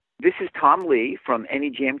This is Tom Lee from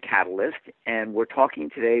NEJM Catalyst, and we're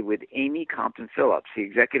talking today with Amy Compton-Phillips, the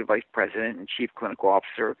Executive Vice President and Chief Clinical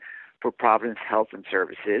Officer for Providence Health and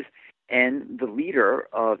Services, and the leader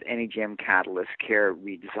of NEJM Catalyst Care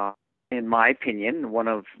Redesign. In my opinion, one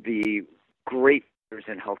of the great leaders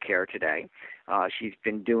in healthcare today. She's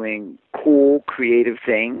been doing cool, creative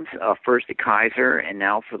things, first at Kaiser and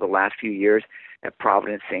now for the last few years at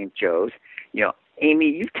Providence St. Joe's. You know, Amy,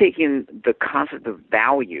 you've taken the concept of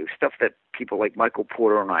value, stuff that people like Michael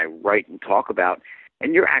Porter and I write and talk about,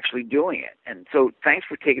 and you're actually doing it. And so thanks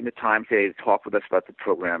for taking the time today to talk with us about the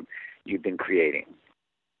program you've been creating.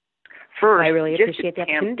 First, I really appreciate the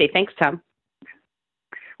opportunity. Thanks, Tom.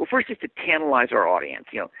 Well, first, just to tantalize our audience,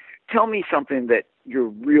 tell me something that you're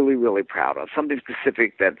really, really proud of, something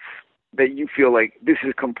specific that you feel like this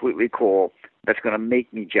is completely cool, that's going to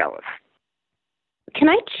make me jealous. Can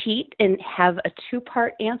I cheat and have a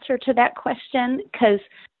two-part answer to that question? Because,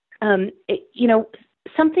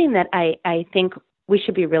 something that I think we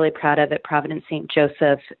should be really proud of at Providence St.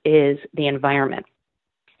 Joseph is the environment.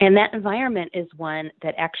 And that environment is one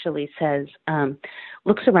that actually says,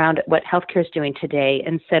 looks around at what healthcare is doing today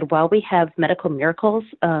and said, while we have medical miracles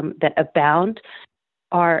that abound,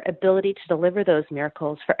 our ability to deliver those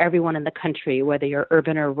miracles for everyone in the country, whether you're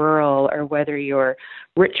urban or rural, or whether you're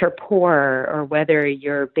rich or poor, or whether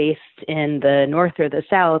you're based in the north or the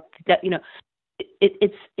south,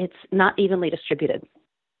 it's not evenly distributed.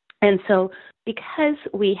 And so because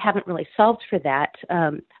we haven't really solved for that,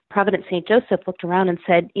 Providence St. Joseph looked around and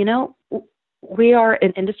said, we are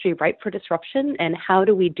an industry ripe for disruption, and how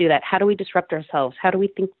do we do that? How do we disrupt ourselves? How do we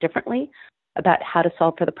think differently about how to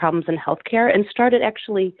solve for the problems in healthcare, and started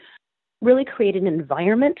actually really creating an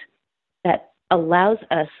environment that allows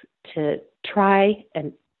us to try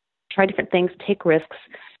different things, take risks,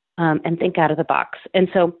 and think out of the box. And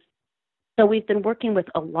so we've been working with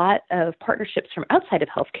a lot of partnerships from outside of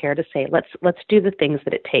healthcare to say, let's do the things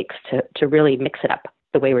that it takes to really mix it up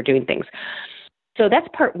the way we're doing things. So that's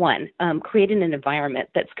part one, creating an environment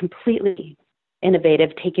that's completely innovative,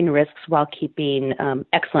 taking risks while keeping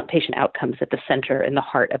excellent patient outcomes at the center and the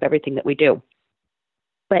heart of everything that we do.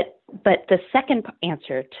 But the second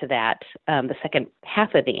answer to that, the second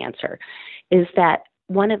half of the answer, is that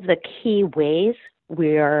one of the key ways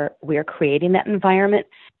we are creating that environment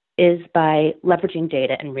is by leveraging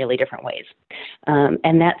data in really different ways.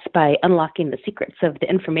 And that's by unlocking the secrets of the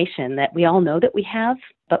information that we all know that we have,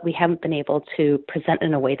 but we haven't been able to present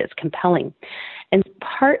in a way that's compelling. And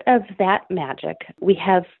part of that magic, we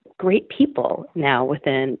have great people now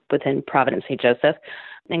within Providence St. Joseph,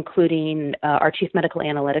 including our Chief Medical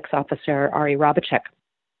Analytics Officer, Ari Robachek.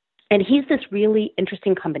 And he's this really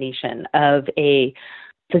interesting combination of a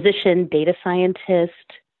physician, data scientist,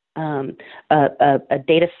 a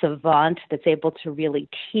data savant that's able to really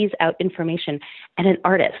tease out information, and an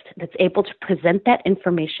artist that's able to present that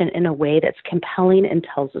information in a way that's compelling and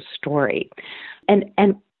tells a story. And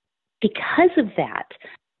because of that,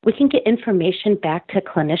 we can get information back to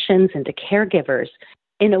clinicians and to caregivers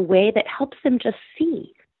in a way that helps them just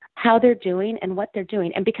see how they're doing and what they're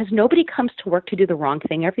doing. And because nobody comes to work to do the wrong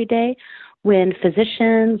thing every day, when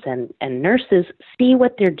physicians and nurses see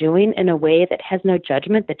what they're doing in a way that has no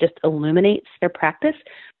judgment, that just illuminates their practice,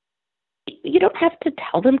 you don't have to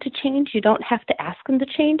tell them to change. You don't have to ask them to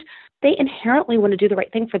change. They inherently want to do the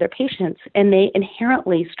right thing for their patients, and they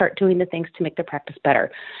inherently start doing the things to make their practice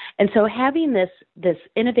better. And so having this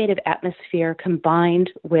innovative atmosphere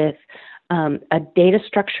combined with a data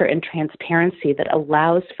structure and transparency that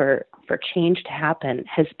allows for change to happen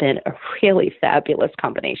has been a really fabulous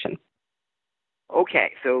combination.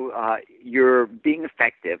 Okay, so you're being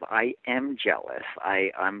effective. I am jealous.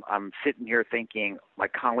 I'm sitting here thinking my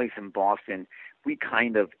colleagues in Boston, we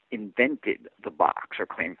kind of invented the box or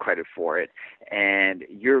claim credit for it, and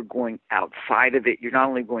you're going outside of it. You're not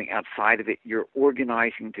only going outside of it, you're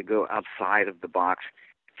organizing to go outside of the box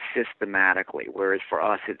systematically, whereas for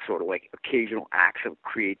us it's sort of like occasional acts of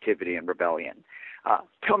creativity and rebellion.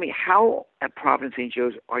 Tell me, how at Providence St.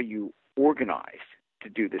 Joe's are you organized to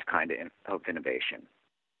do this kind of innovation?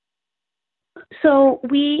 So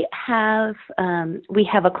we have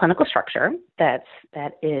a clinical structure that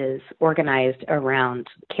is organized around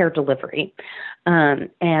care delivery, and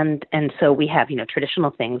so we have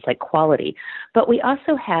traditional things like quality, but we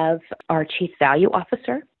also have our chief value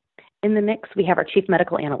officer in the mix. We have our chief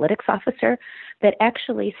medical analytics officer that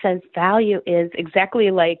actually says value is exactly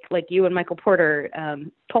like you and Michael Porter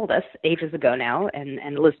told us ages ago now, and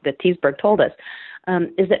Elizabeth Teesberg told us,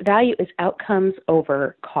 is that value is outcomes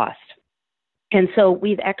over cost. And so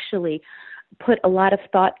we've actually put a lot of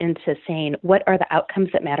thought into saying what are the outcomes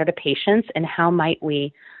that matter to patients, and how might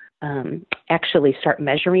we actually start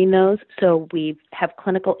measuring those. So we have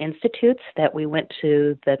clinical institutes that we went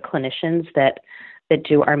to the clinicians that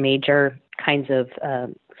do our major kinds of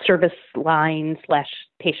service lines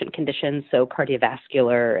 / patient conditions, so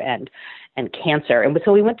cardiovascular and cancer. And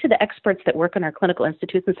so we went to the experts that work in our clinical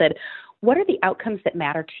institutes and said, what are the outcomes that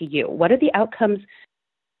matter to you? What are the outcomes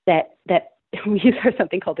that we use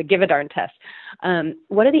something called the Give a Darn test?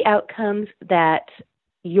 What are the outcomes that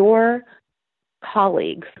your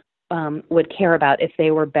colleagues would care about if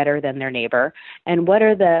they were better than their neighbor? And what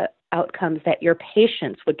are the outcomes that your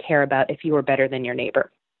patients would care about if you were better than your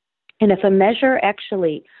neighbor? And if a measure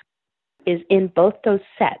actually is in both those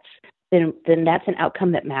sets, then that's an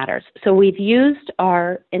outcome that matters. So we've used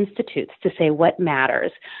our institutes to say what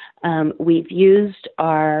matters. We've used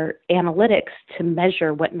our analytics to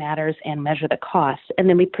measure what matters and measure the cost, and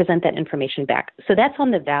then we present that information back. So that's on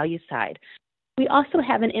the value side. We also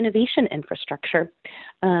have an innovation infrastructure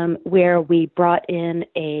where we brought in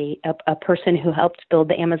a person who helped build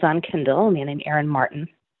the Amazon Kindle, a man named Aaron Martin,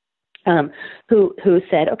 who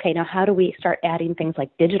said, okay, now how do we start adding things like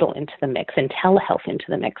digital into the mix and telehealth into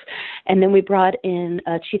the mix? And then we brought in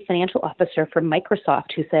a chief financial officer from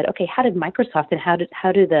Microsoft who said, okay, how did Microsoft and how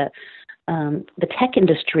do the tech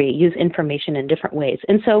industry use information in different ways?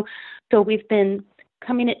 And so we've been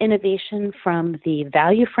coming at innovation from the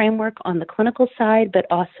value framework on the clinical side, but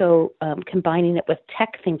also combining it with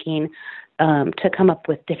tech thinking to come up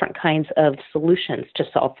with different kinds of solutions to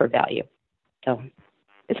solve for value. So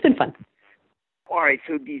it's been fun. All right,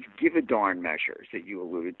 so these give a darn measures that you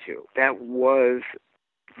alluded to, that was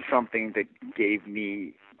something that gave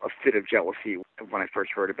me a fit of jealousy when I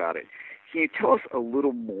first heard about it. Can you tell us a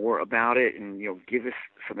little more about it and give us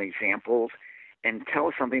some examples and tell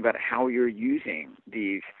us something about how you're using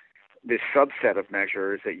this subset of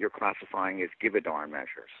measures that you're classifying as give a darn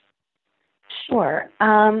measures? Sure.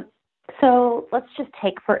 So let's just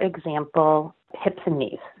take, for example, hips and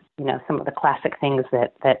knees. Some of the classic things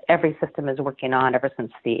that every system is working on ever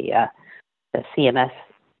since the CMS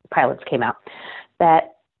pilots came out.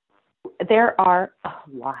 That there are a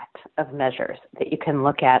lot of measures that you can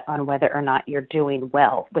look at on whether or not you're doing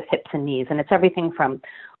well with hips and knees. And it's everything from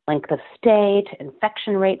length of stay to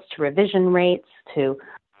infection rates to revision rates to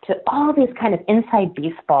all these kind of inside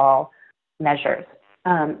baseball measures.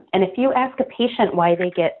 And if you ask a patient why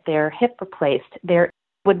they get their hip replaced, they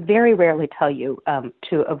would very rarely tell you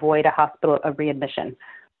to avoid a readmission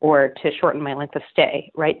or to shorten my length of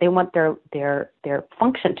stay, right? They want their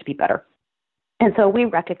function to be better. And so we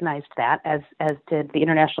recognized that, as did the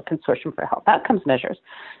International Consortium for Health Outcomes Measures.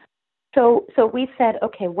 So we said,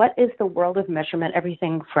 okay, what is the world of measurement?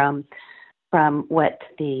 Everything from what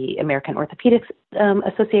the American Orthopedics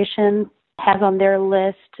Association has on their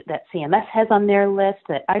list, that CMS has on their list,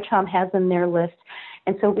 that ICHOM has on their list.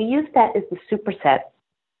 And so we used that as the superset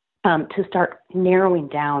to start narrowing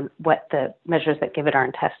down what the measures that Give a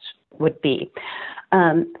Darn test would be.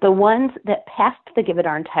 The ones that passed the Give a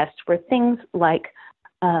Darn test were things like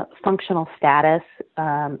functional status,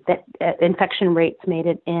 that infection rates made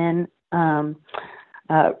it in,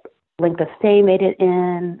 length of stay made it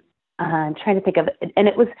in. I'm trying to think of it, and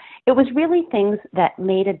it was really things that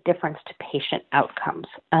made a difference to patient outcomes.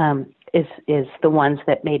 Is the ones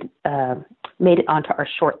that made it onto our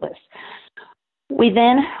short list. We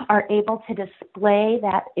then are able to display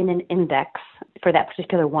that in an index for that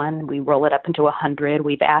particular one. We roll it up into 100.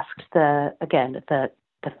 We've asked the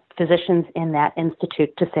physicians in that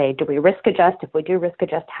institute to say, do we risk adjust? If we do risk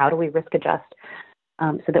adjust, how do we risk adjust?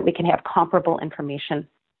 So that we can have comparable information.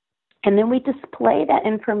 And then we display that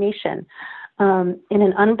information in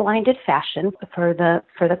an unblinded fashion for the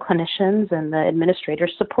clinicians and the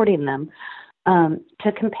administrators supporting them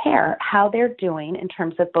to compare how they're doing in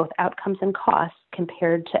terms of both outcomes and costs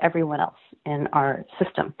compared to everyone else in our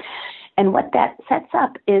system. And what that sets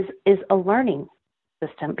up is a learning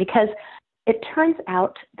system, because it turns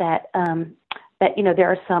out that there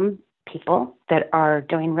are some people that are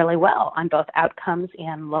doing really well on both outcomes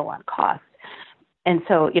and low on costs. And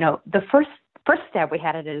so, the first stab we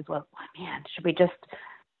had at it is, well, man, should we just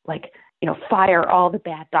fire all the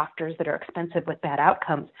bad doctors that are expensive with bad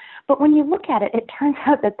outcomes? But when you look at it, it turns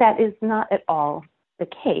out that is not at all the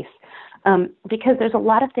case, because there's a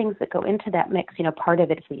lot of things that go into that mix. Part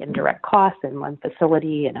of it is the indirect costs, and one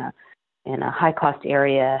facility in a high cost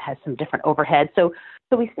area has some different overhead. So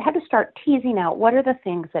we had to start teasing out what are the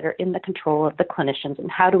things that are in the control of the clinicians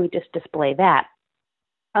and how do we just display that.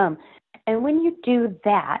 And when you do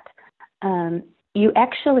that, you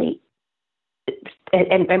actually,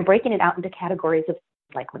 and breaking it out into categories of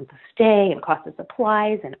like length of stay and cost of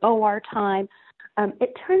supplies and OR time,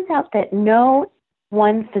 it turns out that no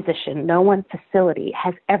one physician, no one facility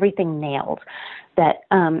has everything nailed. That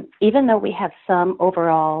even though we have some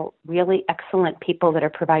overall really excellent people that are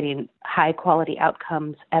providing high quality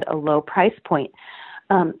outcomes at a low price point,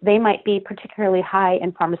 they might be particularly high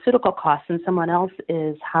in pharmaceutical costs and someone else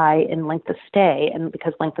is high in length of stay. And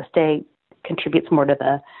because length of stay contributes more to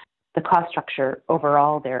the cost structure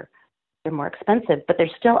overall, they're more expensive, but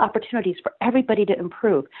there's still opportunities for everybody to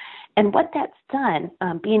improve. And what that's done,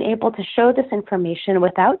 being able to show this information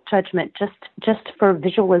without judgment, just for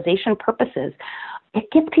visualization purposes,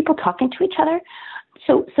 it gets people talking to each other.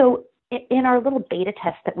 So in our little beta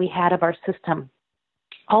test that we had of our system,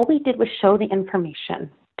 all we did was show the information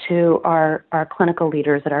to our clinical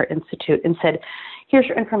leaders at our institute and said, here's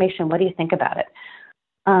your information. What do you think about it?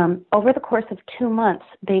 Over the course of 2 months,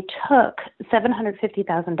 they took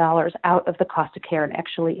 $750,000 out of the cost of care and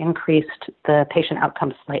actually increased the patient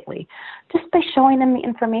outcomes slightly, just by showing them the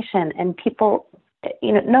information. And people,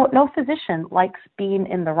 no physician likes being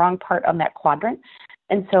in the wrong part on that quadrant.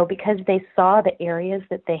 And so because they saw the areas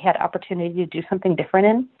that they had opportunity to do something different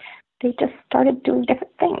in, they just started doing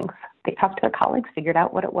different things. They talked to their colleagues, figured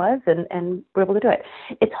out what it was, and were able to do it.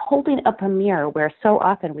 It's holding up a mirror where so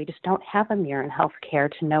often we just don't have a mirror in healthcare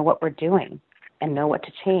to know what we're doing and know what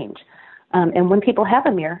to change. And when people have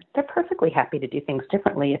a mirror, they're perfectly happy to do things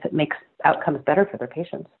differently if it makes outcomes better for their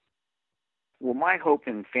patients. Well, my hope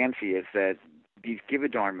and fancy is that these Give a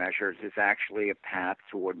Darn measures is actually a path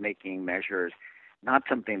toward making measures not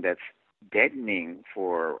something that's deadening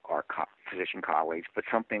for our physician colleagues, but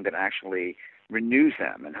something that actually renews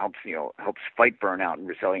them and helps fight burnout and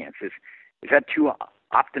resilience. Is that too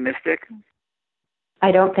optimistic?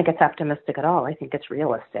 I don't think it's optimistic at all. I think it's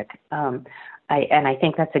realistic. I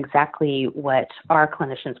think that's exactly what our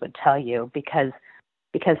clinicians would tell you because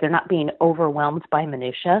they're not being overwhelmed by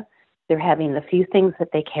minutia. They're having the few things that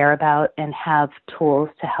they care about and have tools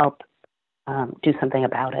to help do something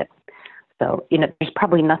about it. So, there's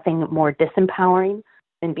probably nothing more disempowering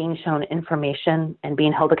than being shown information and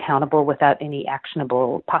being held accountable without any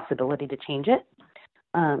actionable possibility to change it.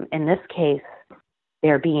 In this case,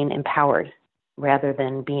 they're being empowered rather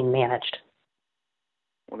than being managed.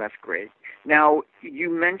 Well, that's great. Now, you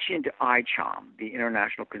mentioned ICHOM, the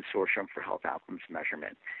International Consortium for Health Outcomes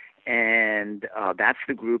Measurement, and that's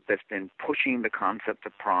the group that's been pushing the concept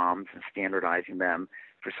of PROMs and standardizing them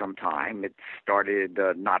for some time. It started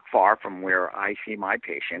not far from where I see my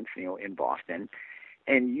patients, in Boston.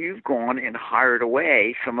 And you've gone and hired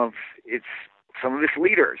away some of its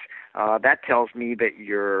leaders. That tells me that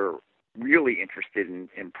you're really interested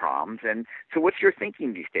in PROMs. And so what's your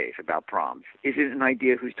thinking these days about PROMs? Is it an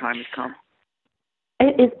idea whose time has come?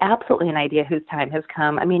 It is absolutely an idea whose time has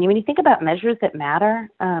come. I mean, when you think about measures that matter,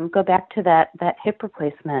 go back to that hip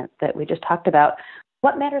replacement that we just talked about.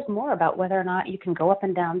 What matters more about whether or not you can go up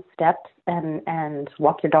and down steps and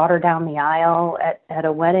walk your daughter down the aisle at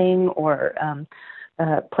a wedding or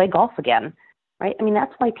play golf again, right? I mean,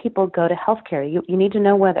 that's why people go to healthcare. You need to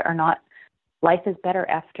know whether or not life is better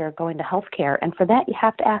after going to healthcare. And for that, you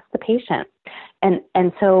have to ask the patient.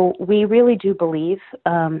 And so we really do believe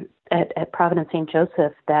at Providence St.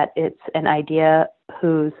 Joseph that it's an idea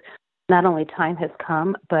whose not only time has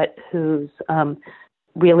come, but whose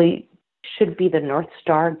really should be the North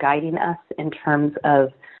Star guiding us in terms of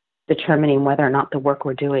determining whether or not the work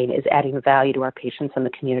we're doing is adding value to our patients and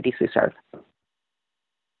the communities we serve.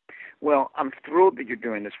 Well, I'm thrilled that you're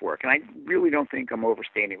doing this work, and I really don't think I'm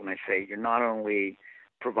overstating it when I say you're not only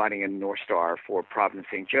providing a North Star for Providence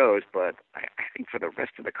St. Joe's, but I think for the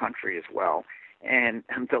rest of the country as well. And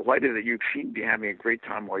I'm delighted that you seem to be having a great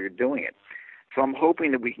time while you're doing it. So I'm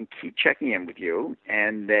hoping that we can keep checking in with you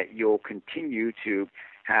and that you'll continue to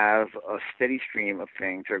have a steady stream of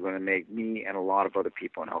things that are going to make me and a lot of other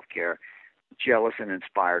people in healthcare jealous and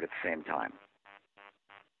inspired at the same time.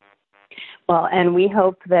 Well, and we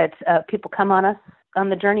hope that people come on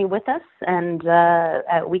the journey with us, and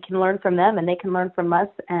we can learn from them, and they can learn from us,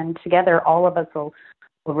 and together all of us will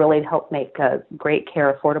really help make great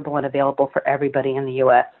care affordable and available for everybody in the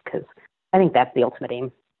U.S., because I think that's the ultimate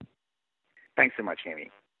aim. Thanks so much,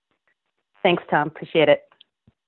 Amy. Thanks, Tom. Appreciate it.